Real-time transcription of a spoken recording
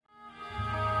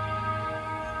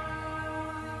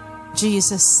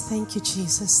Jesus. Thank you,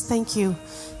 Jesus. Thank you.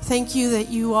 Thank you that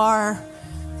you are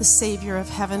the Savior of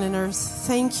heaven and earth.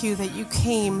 Thank you that you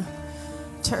came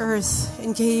to earth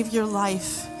and gave your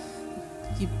life.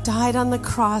 You died on the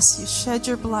cross. You shed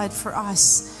your blood for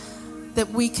us, that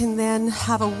we can then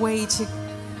have a way to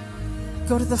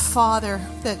go to the Father,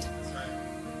 that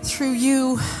through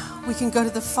you we can go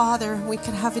to the Father and we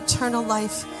can have eternal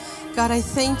life. God, I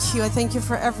thank you. I thank you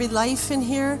for every life in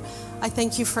here. I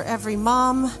thank you for every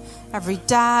mom, every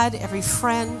dad, every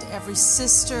friend, every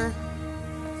sister,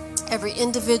 every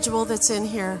individual that's in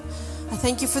here. I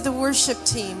thank you for the worship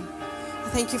team. I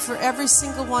thank you for every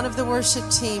single one of the worship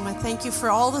team. I thank you for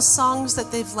all the songs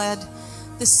that they've led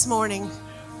this morning.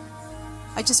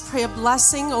 I just pray a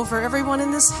blessing over everyone in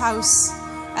this house,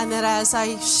 and that as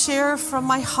I share from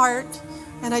my heart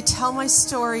and I tell my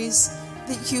stories,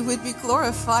 that you would be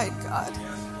glorified, God,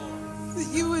 that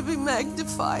you would be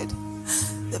magnified,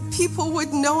 that people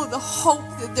would know the hope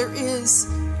that there is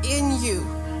in you,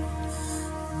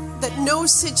 that no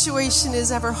situation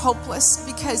is ever hopeless,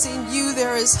 because in you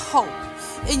there is hope.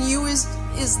 In you is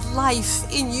life.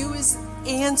 In you is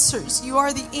answers. You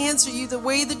are the answer. You the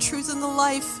way, the truth, and the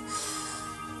life.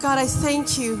 God, I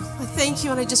thank you. I thank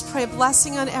you, and I just pray a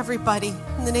blessing on everybody.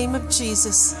 In the name of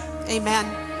Jesus, amen.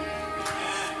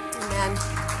 Amen.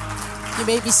 You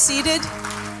may be seated.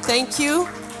 Thank you.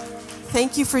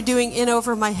 Thank you for doing In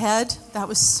Over My Head. That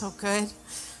was so good.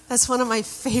 That's one of my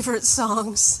favorite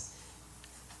songs.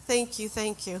 Thank you,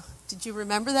 thank you. Did you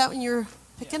remember that when you were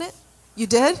picking it? You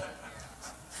did?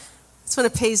 That's when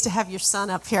it pays to have your son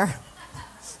up here.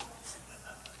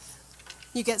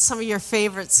 You get some of your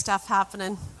favorite stuff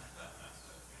happening.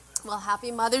 Well,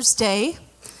 happy Mother's Day,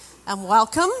 and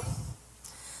welcome.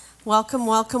 Welcome,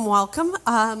 welcome, welcome.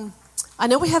 I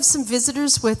know we have some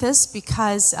visitors with us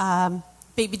because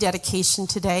baby dedication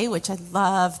today, which I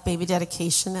love baby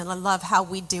dedication, and I love how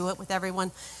we do it with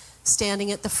everyone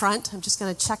standing at the front. I'm just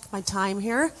going to check my time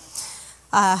here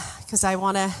because I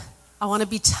want to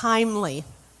be timely.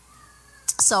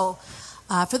 So,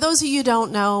 for those of you who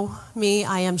don't know me,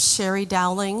 I am Sherry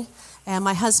Dowling, and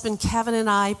my husband Kevin and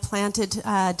I planted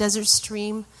Desert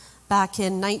Stream back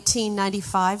in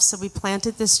 1995. So we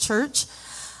planted this church.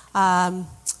 I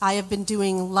have been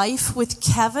doing life with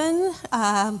Kevin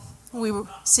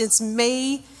since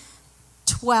May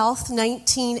 12th,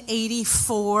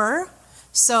 1984.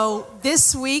 So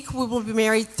this week we will be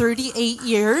married 38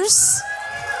 years.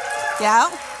 Yeah.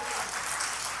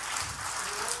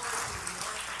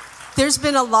 There's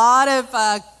been a lot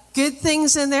of good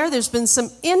things in there. There's been some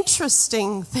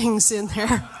interesting things in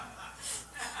there.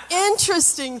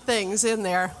 Interesting things in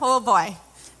there. Oh boy.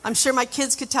 I'm sure my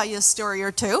kids could tell you a story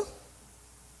or two.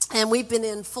 And we've been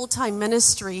in full-time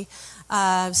ministry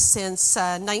since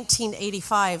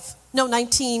 1985.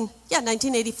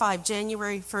 1985,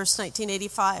 January 1st,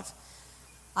 1985.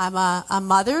 I'm a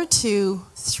mother to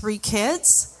 3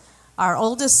 kids. Our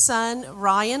oldest son,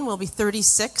 Ryan, will be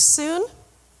 36 soon.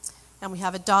 And we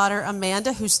have a daughter,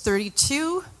 Amanda, who's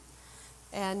 32.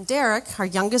 And Derek, our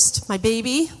youngest, my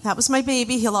baby, that was my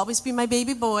baby. He'll always be my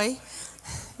baby boy.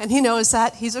 And he knows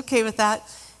that. He's okay with that.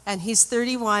 And he's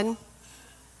 31.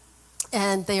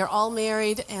 And they are all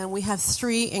married. And we have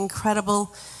 3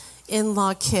 incredible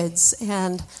in-law kids.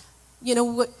 And, you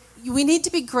know, we need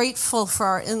to be grateful for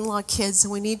our in-law kids.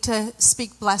 And we need to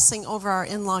speak blessing over our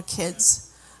in-law kids.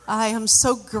 I am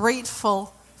so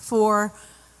grateful for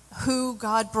who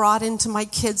God brought into my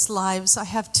kids' lives. I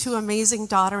have 2 amazing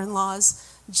daughter-in-laws,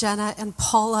 Jenna and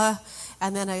Paula,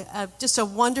 and then just a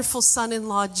wonderful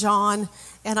son-in-law, John,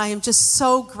 and I am just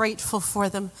so grateful for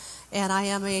them. And I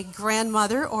am a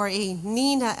grandmother, or a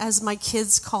Nina, as my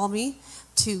kids call me,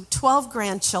 to 12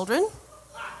 grandchildren.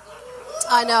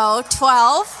 I know,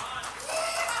 12.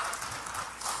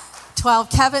 12.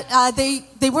 Kevin,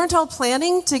 they weren't all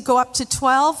planning to go up to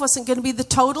 12, wasn't going to be the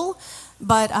total.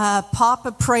 But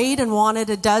Papa prayed and wanted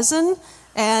a dozen,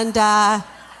 and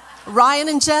Ryan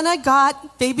and Jenna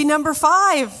got baby number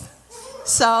 5.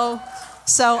 So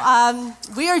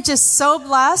we are just so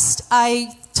blessed.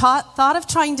 I thought of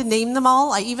trying to name them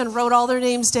all. I even wrote all their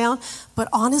names down. But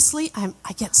honestly,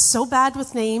 I get so bad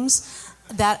with names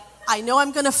that I know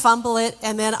I'm going to fumble it,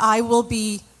 and then I will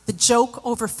be the joke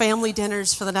over family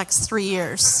dinners for the next 3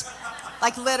 years.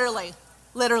 Like literally,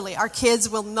 our kids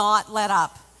will not let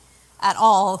up at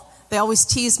all. They always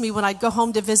tease me when I'd go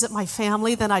home to visit my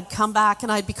family, then I'd come back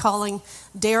and I'd be calling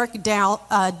Derek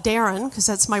Darren, because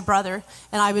that's my brother,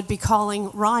 and I would be calling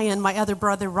Ryan, my other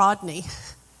brother, Rodney.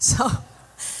 So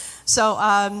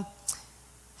I,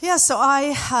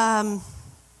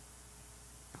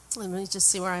 let me just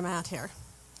see where I'm at here.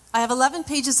 I have 11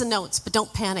 pages of notes, but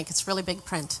don't panic, it's really big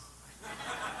print.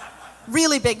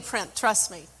 Really big print,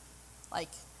 trust me. Like,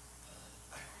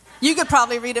 you could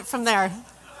probably read it from there.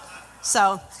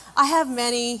 So I have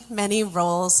many, many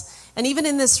roles. And even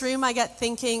in this room, I get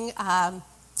thinking,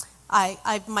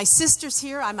 my sister's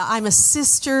here. I'm a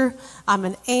sister. I'm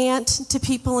an aunt to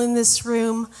people in this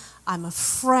room. I'm a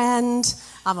friend.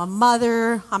 I'm a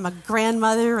mother. I'm a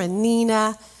grandmother and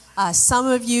Nina. Some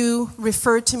of you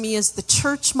refer to me as the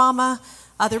church mama.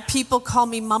 Other people call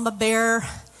me Mama Bear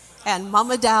and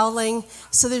Mama Dowling.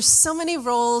 So there's so many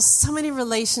roles, so many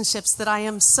relationships that I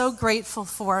am so grateful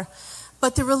for.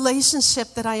 But the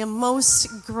relationship that I am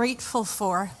most grateful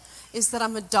for is that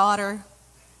I'm a daughter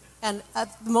and of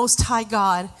the Most High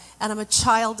God, and I'm a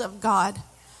child of God.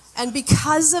 And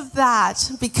because of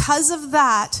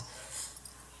that,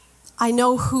 I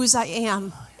know whose I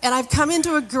am. And I've come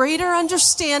into a greater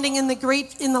understanding in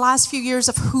the last few years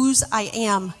of whose I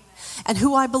am and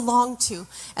who I belong to.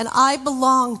 And I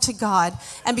belong to God.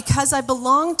 And because I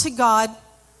belong to God,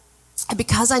 and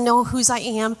because I know whose I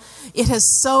am, it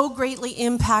has so greatly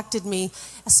impacted me,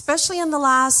 especially in the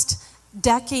last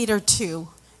decade or two.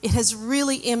 It has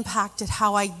really impacted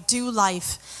how I do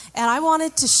life. And I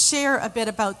wanted to share a bit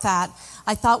about that.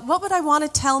 I thought, what would I want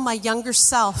to tell my younger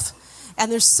self?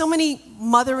 And there's so many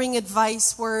mothering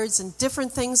advice words and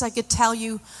different things I could tell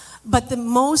you. But the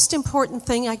most important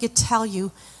thing I could tell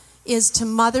you is to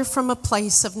mother from a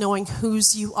place of knowing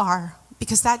whose you are.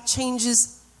 Because that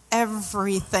changes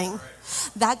everything.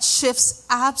 That shifts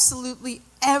absolutely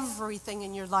everything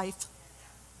in your life.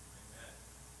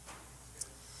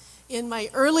 In my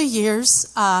early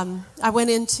years, I went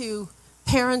into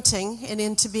parenting and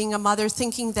into being a mother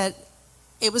thinking that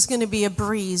it was going to be a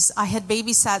breeze. I had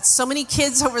babysat so many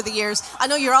kids over the years. I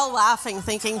know you're all laughing,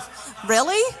 thinking,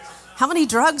 really? How many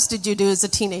drugs did you do as a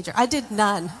teenager? I did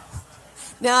none.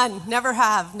 None. Never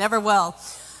have. Never will.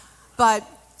 But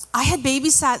I had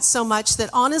babysat so much that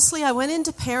honestly, I went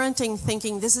into parenting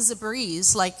thinking this is a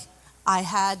breeze. Like I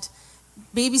had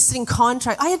babysitting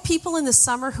contract. I had people in the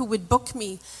summer who would book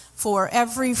me for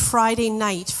every Friday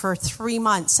night for 3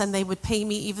 months, and they would pay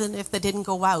me even if they didn't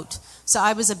go out. So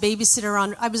I was a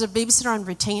babysitter on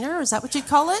retainer. Is that what you'd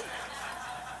call it?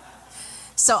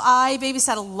 So I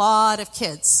babysat a lot of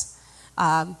kids.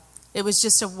 It was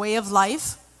just a way of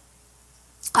life.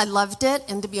 I loved it,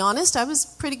 and to be honest, I was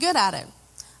pretty good at it.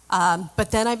 But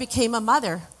then I became a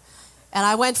mother, and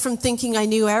I went from thinking I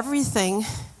knew everything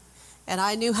and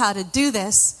I knew how to do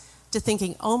this to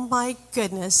thinking, oh my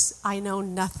goodness, I know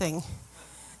nothing.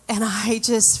 And I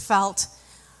just felt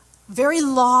very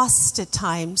lost at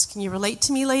times. Can you relate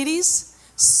to me, ladies?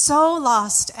 So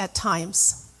lost at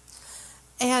times.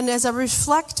 And as I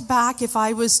reflect back, if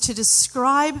I was to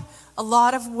describe a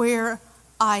lot of where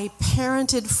I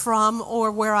parented from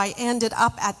or where I ended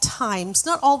up at times,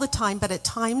 not all the time, but at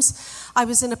times, I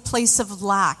was in a place of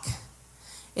lack,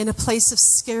 in a place of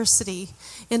scarcity,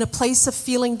 in a place of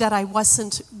feeling that I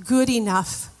wasn't good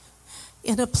enough,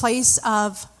 in a place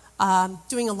of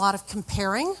doing a lot of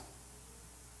comparing,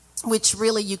 which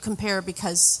really you compare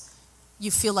because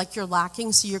you feel like you're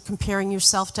lacking, so you're comparing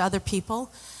yourself to other people,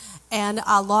 and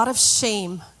a lot of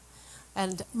shame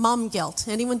and mom guilt.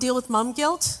 Anyone deal with mom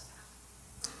guilt?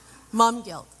 Mom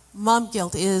guilt. Mom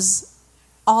guilt is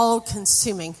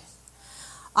all-consuming.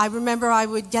 I remember I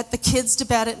would get the kids to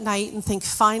bed at night and think,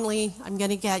 finally, I'm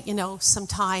going to get, some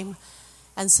time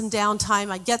and some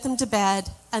downtime. I'd get them to bed,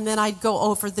 and then I'd go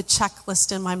over the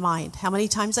checklist in my mind. How many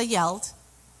times I yelled,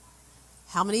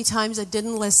 how many times I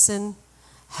didn't listen,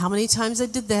 how many times I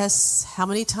did this, how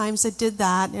many times I did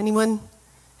that. Anyone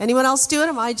else do it?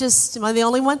 Am I the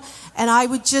only one? And I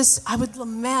would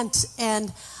lament,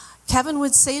 and Kevin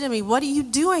would say to me, what are you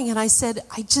doing? And I said,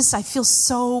 I feel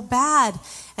so bad.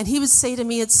 And he would say to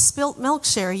me, it's spilt milk,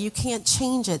 Sherry. You can't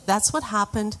change it. That's what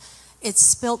happened. It's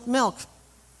spilt milk.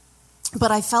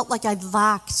 But I felt like I'd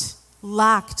lacked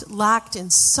in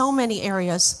so many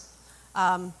areas.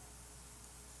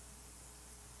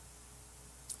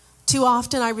 Too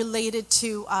often I related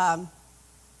to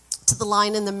the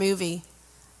line in the movie,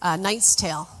 Knight's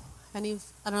Tale. I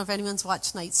don't know if anyone's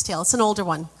watched Knight's Tale. It's an older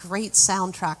one. Great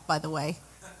soundtrack, by the way.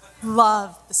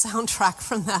 Love the soundtrack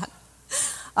from that.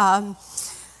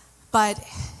 But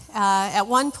at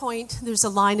one point, there's a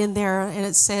line in there, and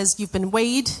it says, you've been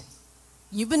weighed,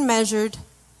 you've been measured,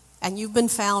 and you've been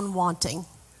found wanting.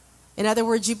 In other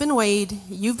words, you've been weighed,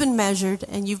 you've been measured,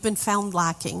 and you've been found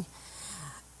lacking.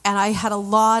 And I had a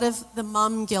lot of the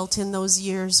mom guilt in those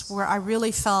years where I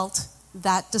really felt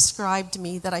that described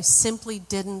me, that I simply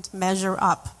didn't measure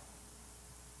up.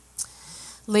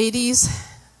 Ladies,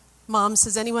 moms,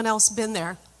 has anyone else been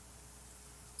there?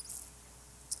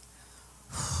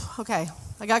 Okay,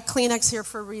 I got Kleenex here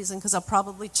for a reason because I'll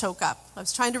probably choke up. I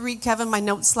was trying to read Kevin my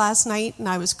notes last night and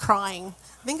I was crying.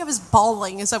 I think I was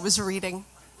bawling as I was reading.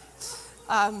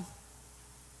 Have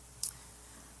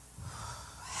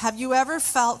you ever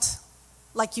felt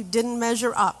like you didn't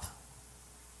measure up?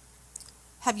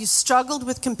 Have you struggled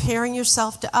with comparing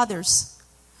yourself to others,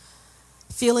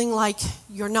 feeling like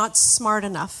you're not smart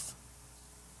enough?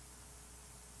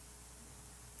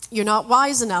 You're not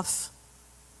wise enough.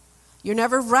 You're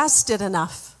never rested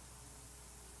enough.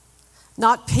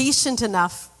 Not patient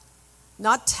enough.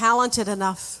 Not talented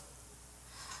enough.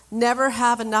 Never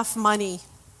have enough money.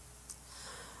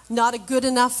 Not a good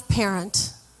enough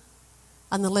parent.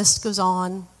 And the list goes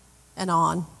on and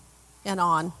on and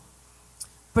on.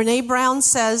 Brené Brown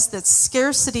says that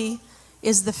scarcity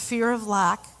is the fear of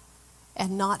lack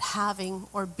and not having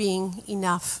or being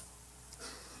enough.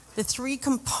 The three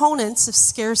components of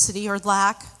scarcity or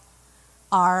lack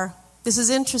are, this is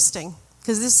interesting,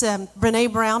 because this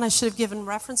Brené Brown, I should have given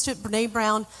reference to it. Brené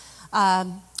Brown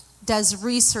does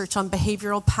research on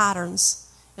behavioral patterns,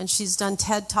 and she's done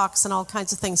TED Talks and all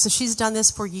kinds of things. So she's done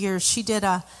this for years. She did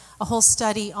a whole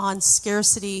study on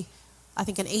scarcity, I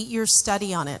think an 8-year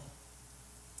study on it.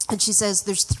 And she says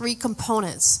there's three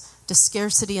components to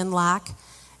scarcity and lack,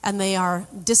 and they are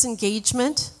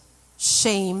disengagement,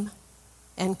 shame,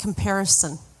 and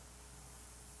comparison.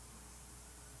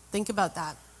 Think about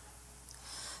that.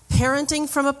 Parenting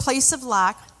from a place of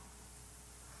lack,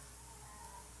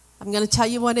 I'm going to tell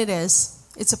you what it is.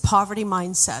 It's a poverty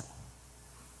mindset.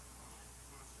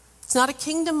 It's not a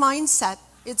kingdom mindset.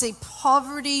 It's a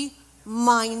poverty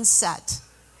mindset.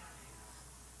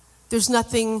 There's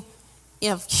nothing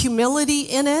of humility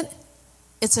in it.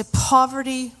 It's a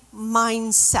poverty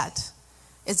mindset.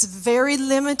 It's very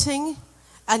limiting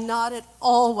and not at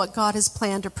all what God has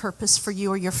planned or purposed for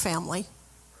you or your family.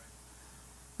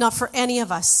 Not for any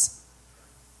of us.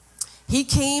 He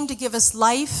came to give us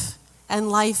life and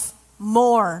life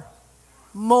more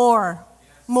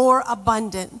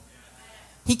abundant.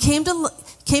 He came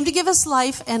to give us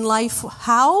life and life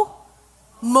how?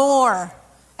 More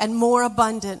and more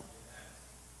abundant.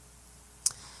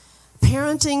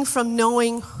 Parenting from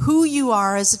knowing who you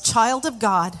are as a child of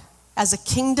God, as a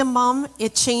kingdom mom,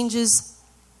 it changes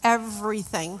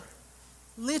everything.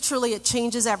 Literally, it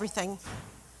changes everything.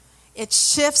 It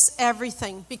shifts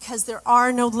everything because there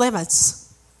are no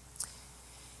limits.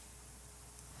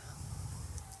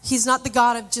 He's not the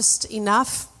God of just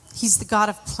enough. He's the God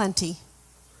of plenty.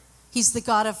 He's the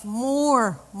God of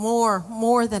more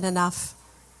than enough.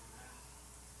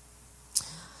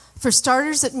 For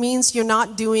starters, it means you're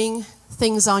not doing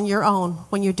things on your own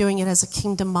when you're doing it as a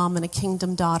kingdom mom and a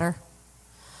kingdom daughter.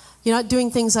 You're not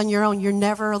doing things on your own. You're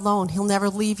never alone. He'll never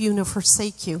leave you nor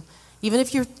forsake you. Even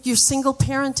if you're single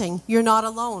parenting, you're not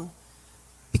alone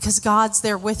because God's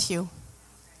there with you.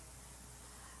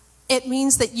 It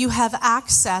means that you have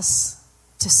access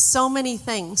to so many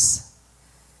things.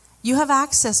 You have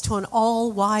access to an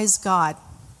all-wise God.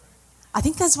 I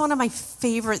think that's one of my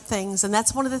favorite things, and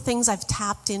that's one of the things I've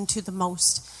tapped into the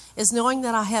most, is knowing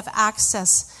that I have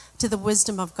access to the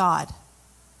wisdom of God.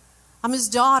 I'm his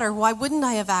daughter. Why wouldn't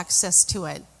I have access to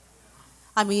it?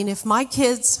 I mean, if my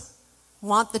kids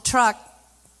want the truck,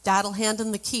 Dad'll hand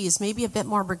them the keys, maybe a bit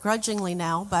more begrudgingly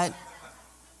now, but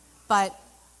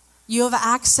you have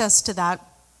access to that.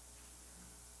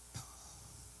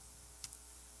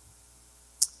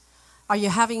 Are you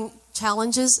having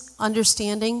challenges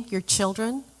understanding your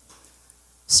children?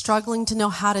 Struggling to know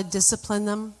how to discipline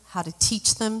them, how to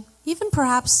teach them, even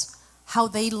perhaps how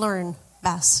they learn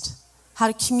best,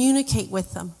 how to communicate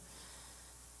with them?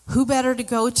 Who better to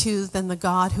go to than the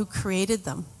God who created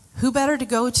them? Who better to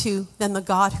go to than the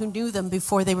God who knew them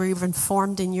before they were even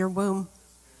formed in your womb?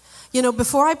 You know,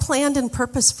 before I planned and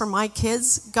purposed for my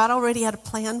kids, God already had a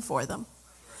plan for them.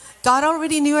 God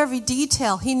already knew every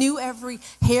detail. He knew every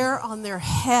hair on their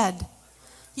head.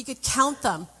 He could count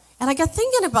them. And I got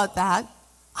thinking about that.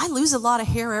 I lose a lot of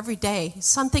hair every day.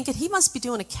 So I'm thinking he must be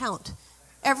doing a count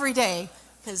every day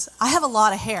because I have a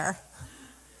lot of hair.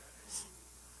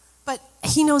 But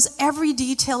he knows every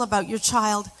detail about your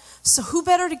child. So who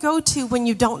better to go to when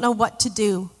you don't know what to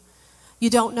do? You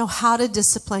don't know how to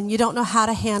discipline. You don't know how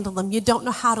to handle them. You don't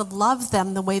know how to love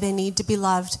them the way they need to be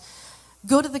loved.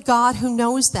 Go to the God who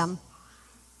knows them.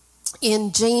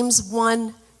 In James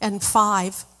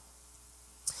 1:5,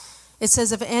 it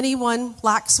says, if anyone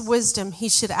lacks wisdom, he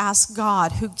should ask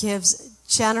God, who gives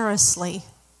generously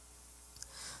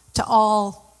to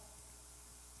all,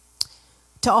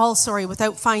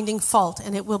 without finding fault,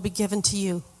 and it will be given to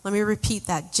you. Let me repeat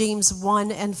that. James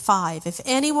 1 and 5. If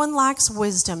anyone lacks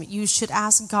wisdom, you should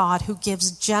ask God, who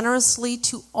gives generously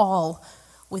to all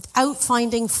without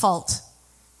finding fault,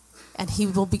 and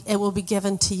it will be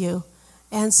given to you.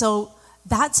 And so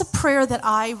that's a prayer that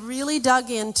I really dug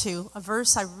into, a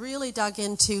verse I really dug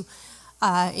into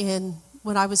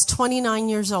when I was 29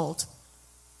 years old.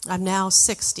 I'm now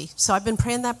 60. So I've been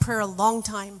praying that prayer a long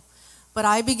time. But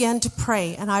I began to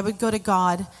pray, and I would go to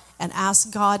God and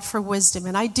ask God for wisdom.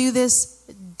 And I do this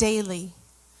daily.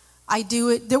 I do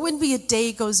it. There wouldn't be a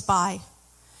day goes by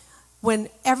when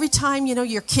every time,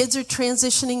 your kids are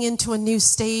transitioning into a new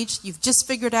stage, you've just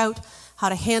figured out how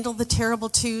to handle the terrible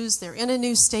twos, they're in a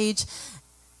new stage,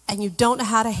 and you don't know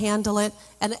how to handle it.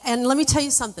 And let me tell you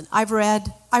something. I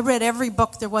read every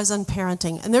book there was on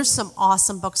parenting, and there's some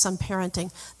awesome books on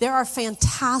parenting. There are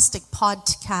fantastic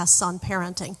podcasts on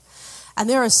parenting, and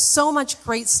there is so much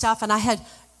great stuff. And I had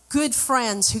good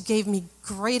friends who gave me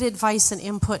great advice and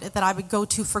input that I would go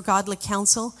to for godly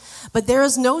counsel. But there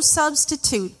is no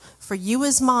substitute for you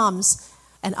as moms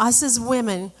and us as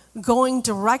women going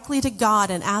directly to God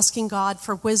and asking God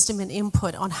for wisdom and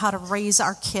input on how to raise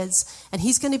our kids. And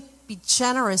he's going to be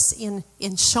generous in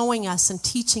showing us and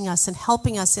teaching us and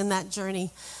helping us in that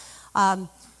journey.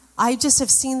 I just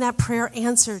have seen that prayer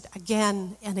answered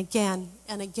again and again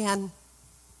and again.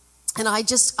 And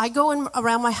I go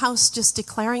around my house just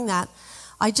declaring that.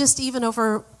 Even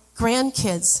over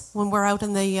grandkids, when we're out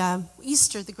in the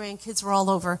Easter, the grandkids were all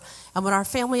over. And when our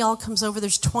family all comes over,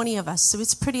 there's 20 of us. So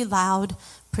it's pretty loud,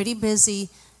 pretty busy,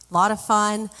 a lot of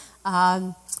fun.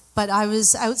 But I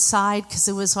was outside because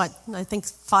it was, I think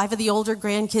 5 of the older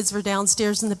grandkids were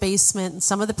downstairs in the basement, and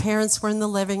some of the parents were in the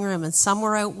living room, and some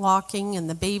were out walking, and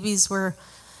the babies were,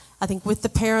 I think, with the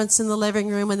parents in the living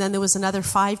room, and then there was another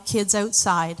 5 kids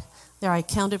outside. There, I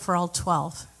counted for all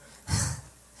 12.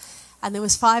 And there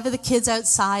was 5 of the kids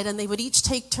outside, and they would each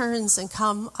take turns and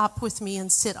come up with me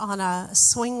and sit on a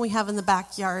swing we have in the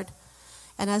backyard.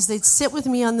 And as they'd sit with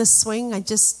me on this swing, I'd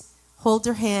just hold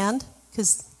their hand,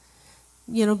 because,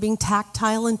 being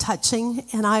tactile and touching,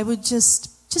 and I would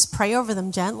just pray over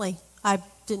them gently. I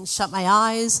didn't shut my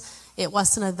eyes. It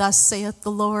wasn't a thus saith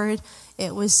the Lord.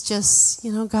 It was just,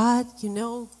 God, you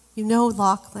know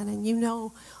Lachlan, and you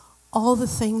know all the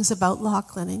things about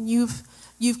Lachlan, and you've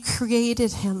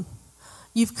created him.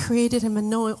 You've created him, and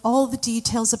knowing all the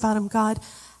details about him. God,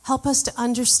 help us to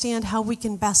understand how we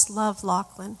can best love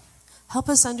Lachlan. Help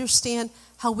us understand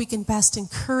how we can best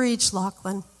encourage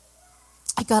Lachlan.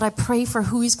 God, I pray for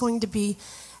who he's going to be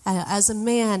as a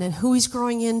man, and who he's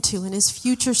growing into, and his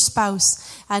future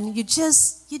spouse. And you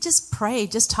just pray,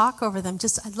 just talk over them.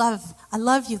 I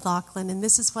love you, Lachlan, and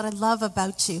this is what I love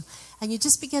about you. And you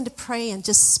just begin to pray and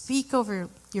just speak over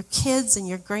your kids and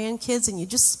your grandkids, and you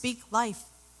just speak life.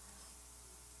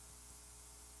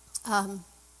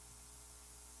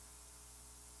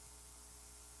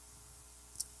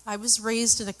 I was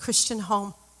raised in a Christian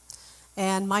home,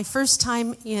 and my first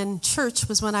time in church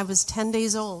was when I was 10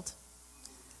 days old.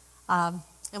 And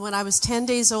when I was 10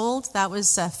 days old, that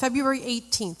was February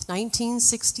 18th,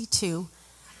 1962,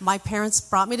 my parents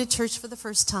brought me to church for the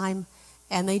first time,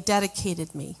 and they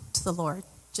dedicated me to the Lord,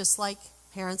 just like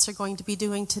parents are going to be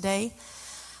doing today.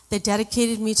 They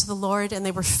dedicated me to the Lord, and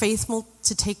they were faithful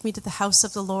to take me to the house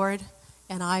of the Lord.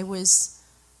 And I was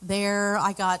there.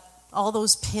 I got all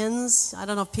those pins. I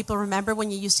don't know if people remember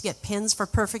when you used to get pins for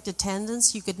perfect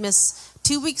attendance. You could miss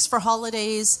 2 weeks for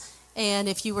holidays, and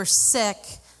if you were sick,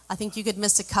 I think you could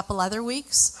miss a couple other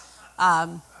weeks.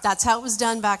 That's how it was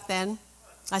done back then.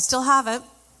 I still have it.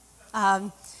 My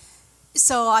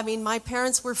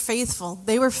parents were faithful.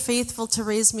 They were faithful to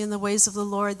raise me in the ways of the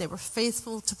Lord. They were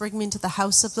faithful to bring me into the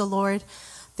house of the Lord.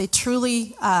 They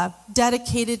truly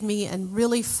dedicated me and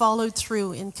really followed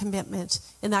through in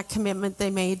that commitment they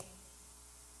made.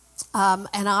 And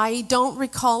I don't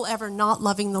recall ever not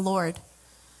loving the Lord,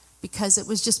 because it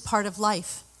was just part of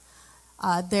life.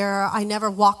 I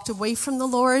never walked away from the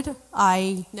Lord.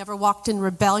 I never walked in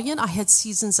rebellion. I had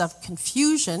seasons of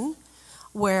confusion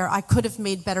where I could have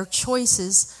made better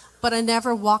choices, but I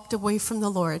never walked away from the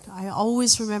Lord. I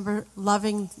always remember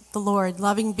loving the Lord,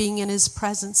 loving being in his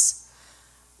presence.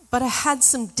 But I had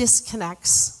some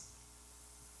disconnects.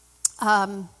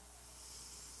 As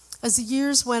the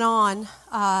years went on,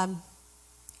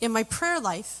 in my prayer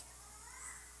life,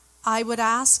 I would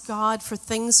ask God for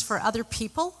things for other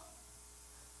people,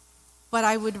 but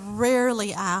I would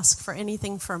rarely ask for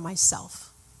anything for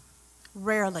myself.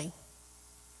 Rarely.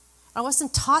 I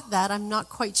wasn't taught that. I'm not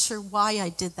quite sure why I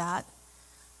did that.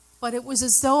 But it was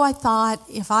as though I thought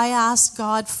if I asked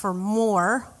God for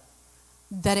more,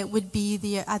 that it would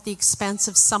be at the expense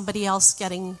of somebody else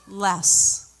getting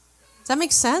less. that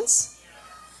make sense?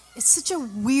 It's such a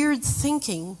weird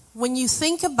thinking when you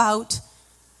think about,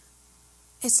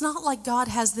 it's not like God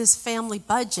has this family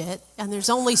budget and there's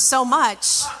only so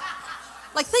much.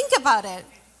 Like, think about it.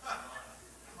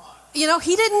 You know,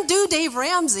 he didn't do Dave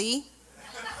Ramsey.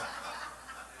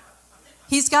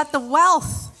 He's got the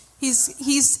wealth.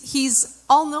 He's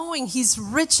all-knowing. He's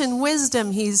rich in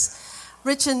wisdom. He's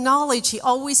rich in knowledge. He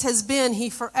always has been. He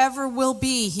forever will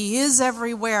be. He is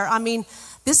everywhere. I mean,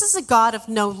 this is a God of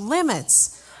no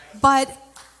limits. But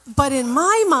in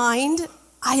my mind,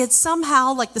 I had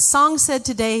somehow, like the song said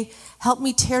today, helped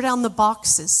me tear down the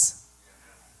boxes.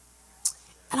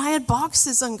 And I had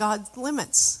boxes on God's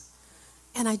limits.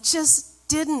 And I just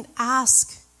didn't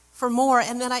ask for more.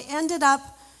 And then I ended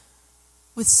up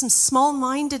with some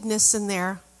small-mindedness in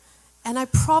there. And I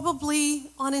probably,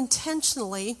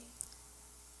 unintentionally,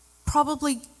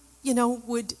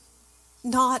 would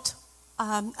not,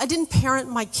 I didn't parent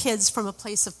my kids from a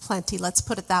place of plenty, let's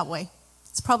put it that way.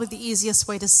 It's probably the easiest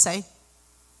way to say.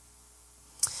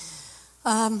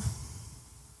 It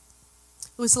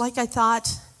was like I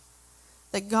thought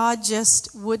that God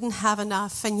just wouldn't have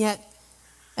enough, and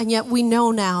yet we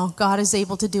know now God is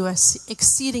able to do us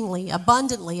exceedingly,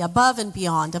 abundantly, above and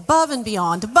beyond, above and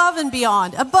beyond, above and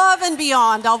beyond, above and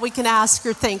beyond all we can ask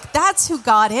or think. That's who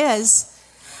God is.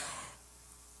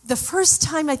 The first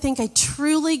time I think I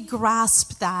truly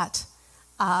grasped that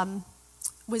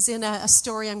was in a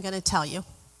story I'm going to tell you.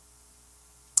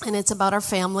 And it's about our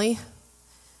family.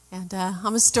 And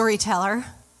I'm a storyteller.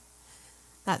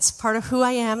 That's part of who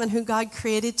I am and who God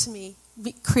created me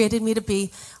to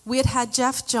be. We had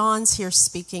Jeff Johns here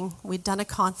speaking. We'd done a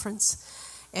conference.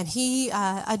 And he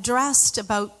addressed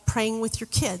about praying with your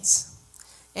kids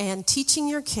and teaching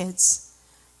your kids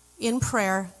in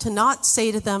prayer to not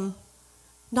say to them,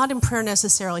 not in prayer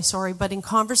necessarily, but in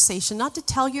conversation, not to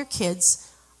tell your kids,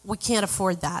 we can't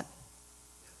afford that.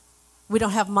 We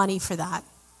don't have money for that.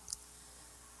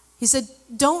 He said,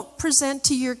 don't present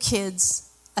to your kids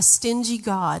a stingy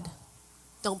God.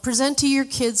 Don't present to your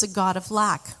kids a God of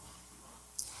lack.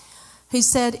 He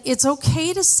said, it's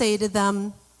okay to say to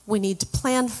them, we need to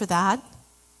plan for that.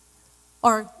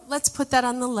 Or let's put that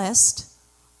on the list.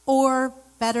 Or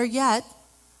better yet,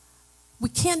 we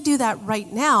can't do that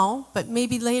right now, but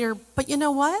maybe later. But you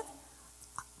know what?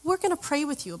 We're going to pray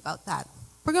with you about that.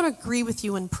 We're going to agree with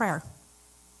you in prayer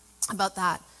about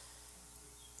that.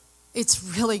 It's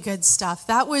really good stuff.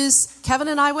 That was, Kevin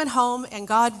and I went home, and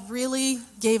God really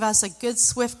gave us a good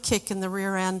swift kick in the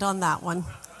rear end on that one.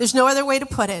 There's no other way to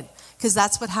put it, because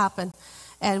that's what happened.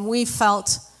 And we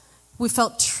felt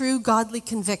true godly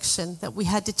conviction that we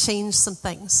had to change some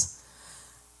things.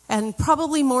 And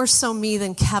probably more so me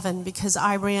than Kevin, because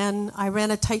I ran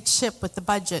a tight ship with the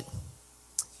budget.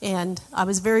 And I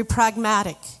was very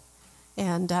pragmatic.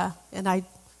 And I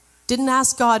didn't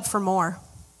ask God for more,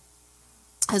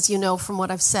 as you know from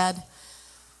what I've said.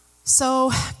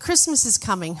 So Christmas is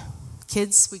coming.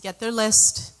 Kids, we get their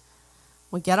list.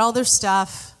 We get all their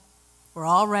stuff. We're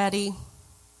all ready.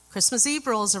 Christmas Eve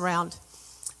rolls around.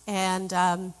 And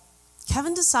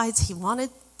Kevin decides he wanted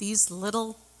these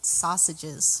little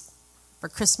sausages for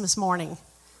Christmas morning.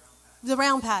 The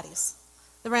round patties.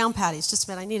 Just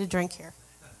a minute, I need a drink here.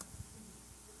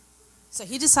 So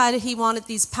he decided he wanted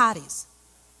these patties.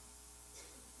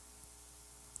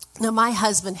 Now, my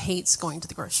husband hates going to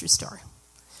the grocery store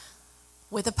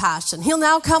with a passion. He'll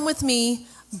now come with me,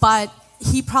 but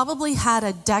he probably had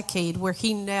a decade where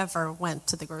he never went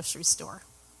to the grocery store.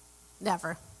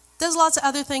 Never. Does lots of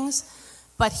other things,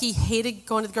 but he hated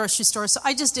going to the grocery store, so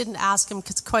I just didn't ask him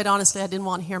because, quite honestly, I didn't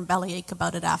want to hear him bellyache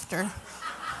about it after.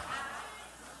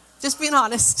 Just being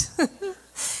honest.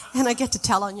 And I get to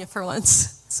tell on you for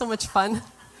once. So much fun.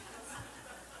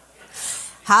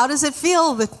 How does it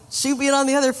feel, the shoe being on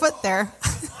the other foot there?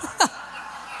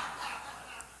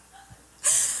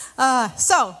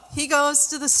 So he goes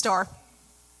to the store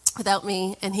without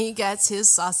me, and he gets his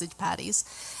sausage patties.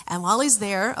 And while he's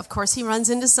there, of course, he runs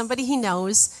into somebody he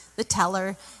knows, the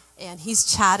teller, and he's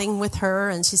chatting with her,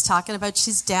 and she's talking about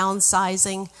she's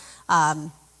downsizing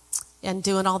and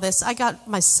doing all this. I got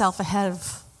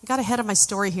ahead of my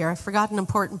story here. I forgot an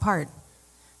important part.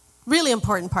 Really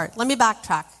important part. Let me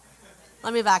backtrack.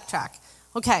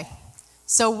 Okay,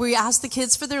 so we asked the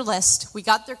kids for their list. We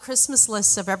got their Christmas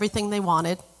lists of everything they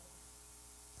wanted.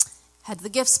 Had the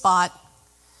gift spot,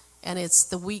 and it's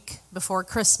the week before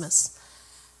Christmas.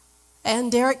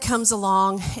 And Derek comes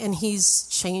along, and he's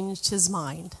changed his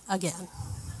mind again.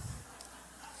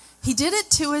 He did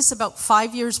it to us about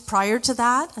 5 years prior to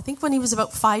that. I think when he was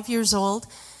about 5 years old,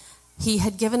 he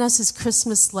had given us his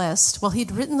Christmas list. Well,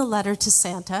 he'd written the letter to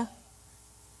Santa,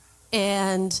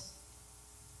 and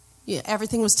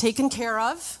everything was taken care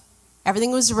of.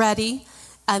 Everything was ready.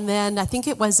 And then I think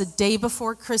it was a day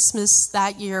before Christmas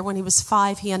that year when he was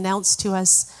 5, he announced to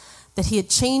us that he had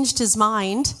changed his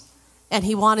mind and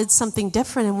he wanted something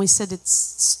different. And we said,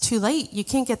 it's too late. You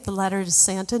can't get the letter to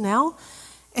Santa now.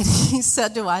 And he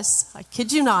said to us, I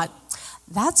kid you not,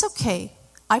 that's okay.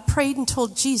 I prayed and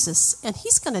told Jesus, and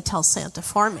he's going to tell Santa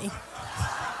for me.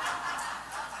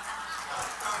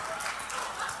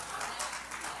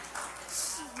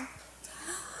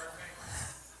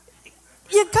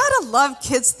 You gotta love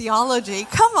kids' theology.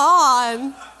 Come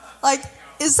on. Like,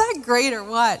 is that great or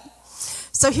what?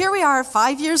 So here we are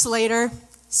 5 years later,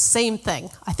 same thing.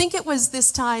 I think it was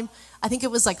this time, I think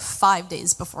it was like 5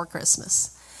 days before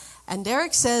Christmas. And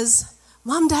Derek says,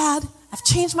 Mom, Dad, I've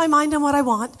changed my mind on what I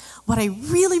want. What I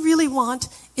really, really want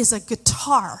is a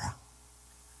guitar.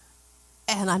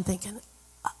 And I'm thinking,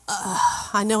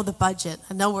 I know the budget.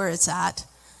 I know where it's at.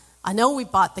 I know we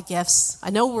bought the gifts. I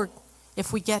know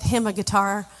if we get him a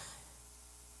guitar,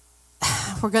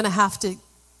 we're going to have to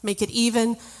make it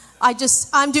even.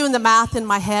 I'm doing the math in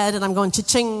my head, and I'm going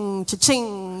cha-ching,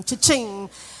 cha-ching, cha-ching.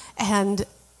 And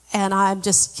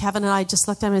Kevin and I just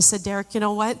looked at him and said, Derek, you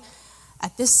know what?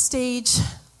 At this stage,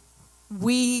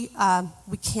 we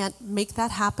can't make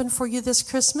that happen for you this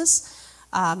Christmas.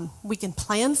 We can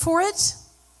plan for it.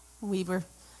 We were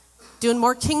doing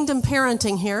more kingdom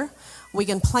parenting here. We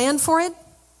can plan for it.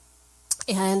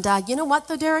 And you know what,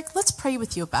 though, Derek? Let's pray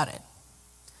with you about it.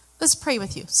 Let's pray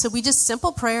with you. So we just,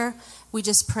 simple prayer. We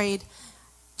just prayed,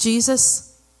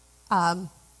 Jesus,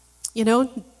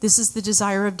 this is the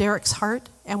desire of Derek's heart.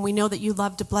 And we know that you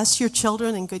love to bless your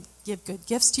children and give good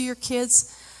gifts to your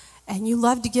kids. And you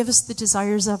love to give us the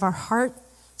desires of our heart.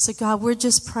 So, God, we're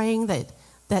just praying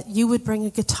that you would bring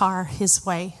a guitar his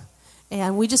way.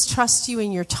 And we just trust you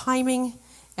in your timing.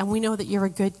 And we know that you're a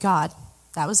good God.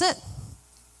 That was it.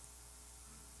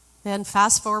 Then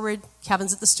fast forward,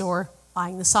 Kevin's at the store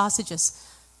buying the sausages.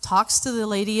 Talks to the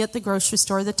lady at the grocery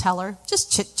store, the teller.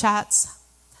 Just chit-chats.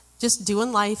 Just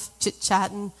doing life,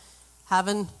 chit-chatting,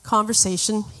 having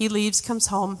conversation. He leaves, comes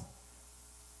home.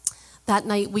 That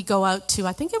night we go out to,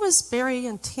 I think it was Barry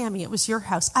and Tammy. It was your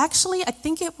house. Actually, I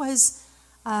think it was,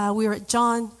 we were at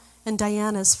John and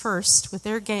Diana's first with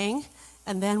their gang.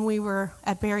 And then we were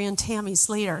at Barry and Tammy's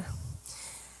later.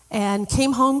 And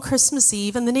came home Christmas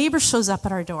Eve, and the neighbor shows up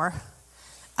at our door.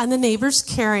 And the neighbor's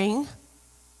carrying,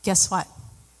 guess what?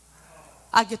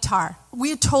 A guitar.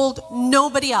 We had told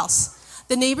nobody else.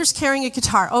 The neighbor's carrying a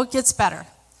guitar. Oh, it gets better.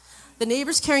 The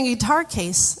neighbor's carrying a guitar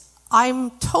case.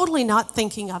 I'm totally not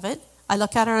thinking of it. I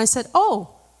look at her and I said,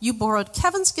 oh, you borrowed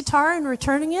Kevin's guitar and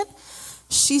returning it?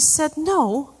 She said,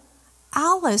 no.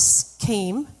 Alice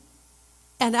came.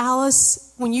 And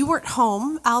Alice, when you were at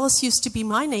home, Alice used to be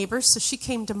my neighbor, so she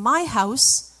came to my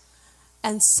house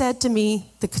and said to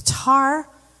me, the guitar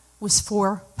was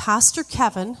for Pastor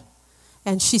Kevin.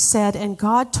 And she said, and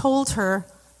God told her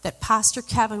that Pastor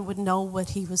Kevin would know what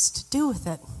he was to do with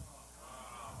it.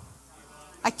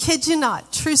 I kid you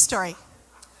not. True story.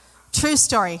 True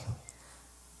story.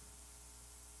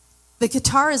 The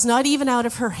guitar is not even out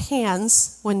of her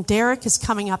hands when Derek is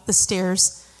coming up the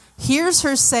stairs. Hears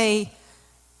her say,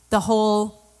 the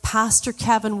whole Pastor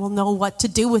Kevin will know what to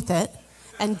do with it.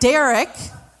 And Derek,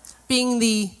 being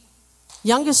the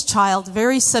youngest child,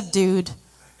 very subdued,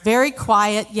 very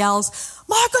quiet, yells,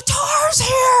 my guitar's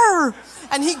here!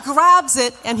 And he grabs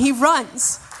it and he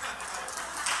runs.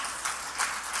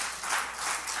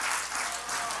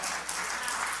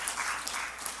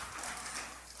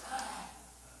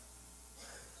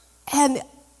 And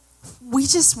we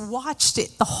just watched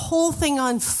it, the whole thing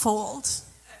unfold.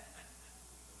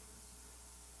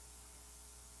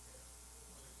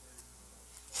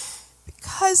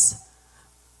 Because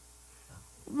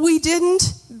we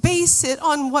didn't base it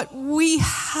on what we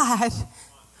had.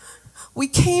 We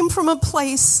came from a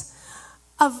place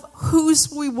of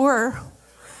whose we were.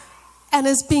 And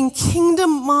as being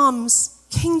kingdom moms,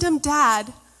 kingdom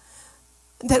dad,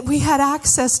 that we had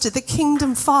access to the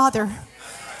kingdom father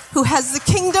who has the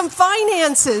kingdom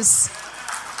finances.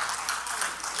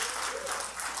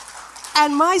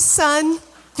 And my son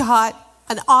got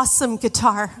an awesome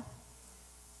guitar.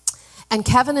 And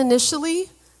Kevin initially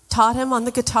taught him on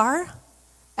the guitar.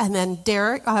 And then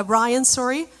Ryan,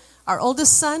 our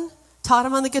oldest son, taught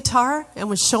him on the guitar and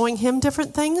was showing him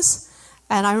different things.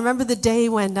 And I remember the day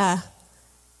when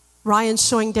Ryan's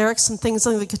showing Derek some things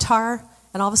on the guitar,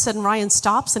 and all of a sudden Ryan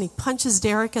stops and he punches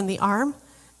Derek in the arm.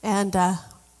 And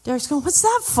Derek's going, what's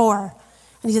that for?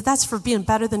 And he said, that's for being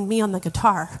better than me on the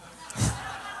guitar.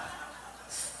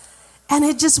 And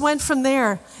it just went from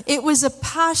there. It was a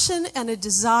passion and a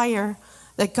desire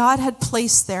that God had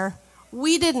placed there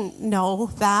We didn't know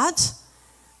that.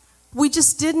 We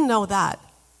just didn't know that.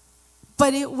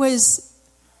 But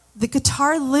the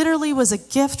guitar literally was a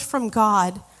gift from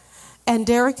God. And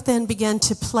Derek then began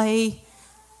to play.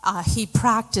 He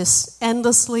practiced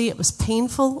endlessly. It was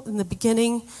painful in the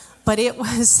beginning, but it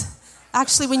was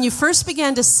actually when you first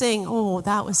began to sing, oh,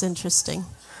 that was interesting.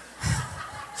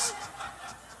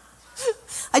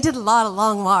 I did a lot of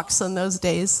long walks on those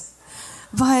days.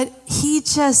 But he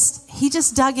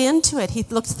just dug into it. He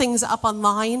looked things up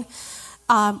online.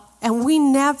 And we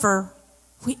never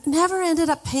ended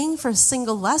up paying for a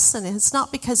single lesson. And it's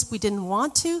not because we didn't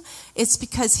want to. It's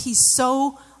because he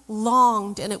so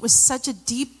longed, and it was such a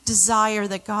deep desire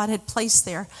that God had placed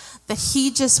there that he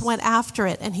just went after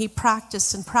it, and he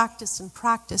practiced and practiced and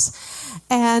practiced.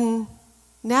 And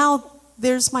now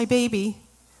there's my baby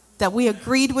that we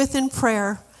agreed with in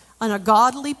prayer on a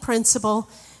godly principle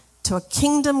to a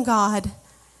kingdom God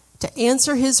to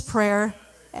answer his prayer,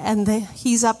 and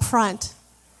he's up front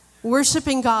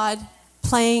worshiping God,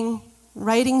 playing,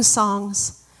 writing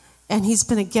songs, and he's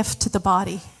been a gift to the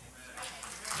body.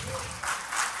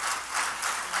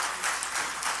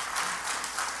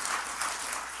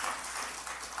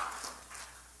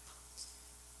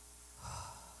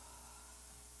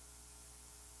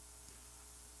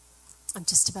 I'm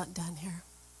just about done here.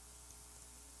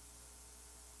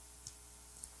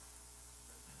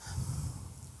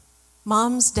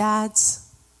 Moms,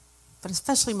 dads, but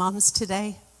especially moms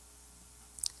today,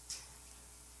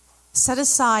 set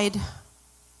aside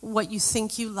what you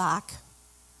think you lack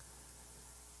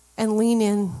and lean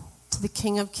in to the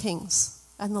King of Kings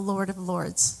and the Lord of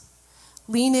Lords.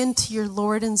 Lean into your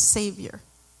Lord and Savior.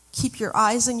 Keep your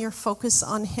eyes and your focus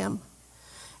on him.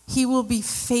 He will be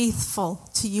faithful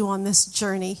to you on this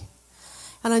journey.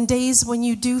 And on days when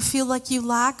you do feel like you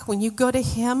lack, when you go to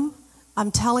him,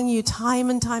 I'm telling you time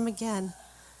and time again,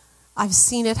 I've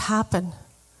seen it happen,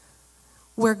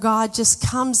 where God just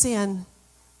comes in,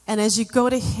 and as you go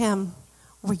to him,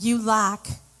 where you lack,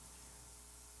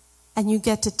 and you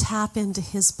get to tap into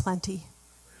his plenty.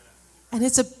 And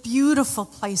it's a beautiful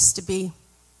place to be.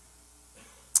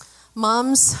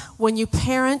 Moms, when you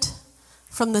parent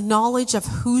from the knowledge of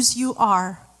whose you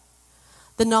are,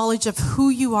 the knowledge of who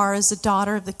you are as a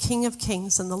daughter of the King of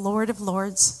Kings and the Lord of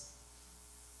Lords,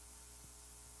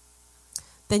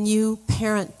 then you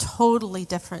parent totally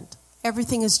different.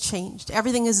 Everything has changed.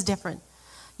 Everything is different.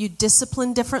 You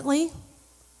discipline differently.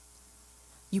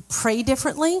 You pray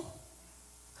differently.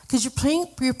 Because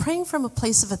you're praying from a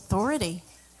place of authority.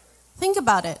 Think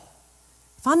about it.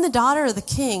 If I'm the daughter of the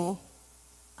King,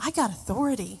 I got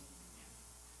authority.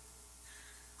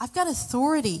 I've got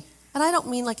authority. And I don't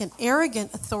mean like an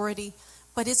arrogant authority,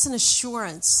 but it's an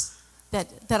assurance that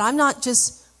I'm not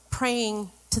just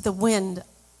praying to the wind.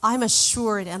 I'm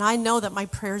assured, and I know that my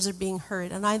prayers are being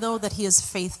heard, and I know that he is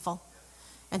faithful,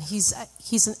 and he's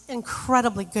an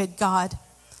incredibly good God.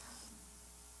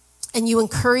 And you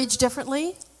encourage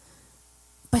differently,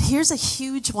 but here's a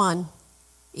huge one,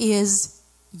 is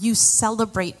you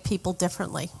celebrate people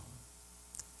differently.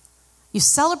 You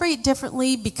celebrate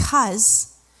differently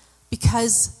because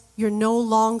you're no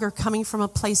longer coming from a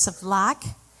place of lack,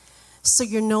 so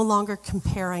you're no longer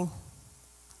comparing.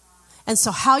 And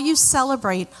so how you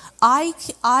celebrate,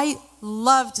 I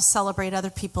love to celebrate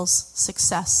other people's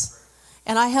success.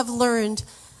 And I have learned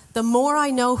the more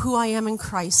I know who I am in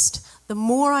Christ, the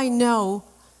more I know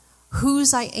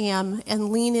whose I am and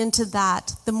lean into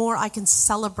that, the more I can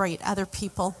celebrate other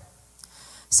people.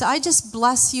 So I just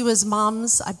bless you as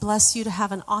moms. I bless you to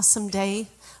have an awesome day.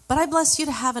 But I bless you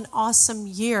to have an awesome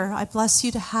year. I bless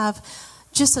you to have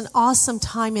just an awesome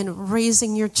time in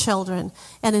raising your children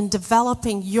and in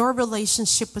developing your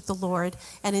relationship with the Lord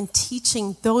and in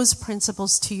teaching those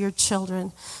principles to your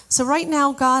children. So right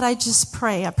now, God, I just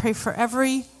pray. I pray for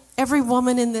every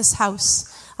woman in this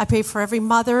house. I pray for every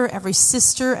mother, every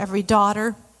sister, every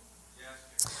daughter.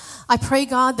 I pray,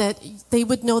 God, that they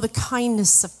would know the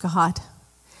kindness of God,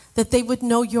 that they would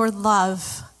know your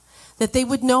love, that they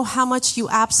would know how much you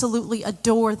absolutely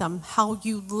adore them, how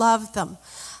you love them,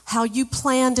 how you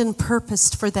planned and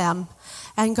purposed for them.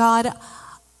 And God,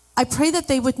 I pray that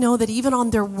they would know that even on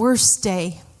their worst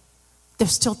day, they're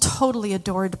still totally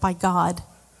adored by God.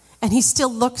 And he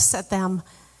still looks at them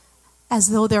as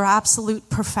though they're absolute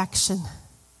perfection.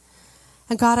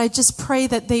 And God, I just pray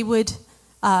that they would,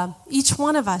 each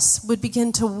one of us would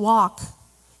begin to walk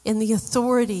in the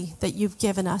authority that you've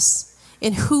given us,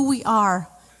 in who we are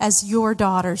as your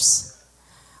daughters.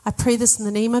 I pray this in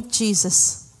the name of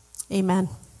Jesus. Amen.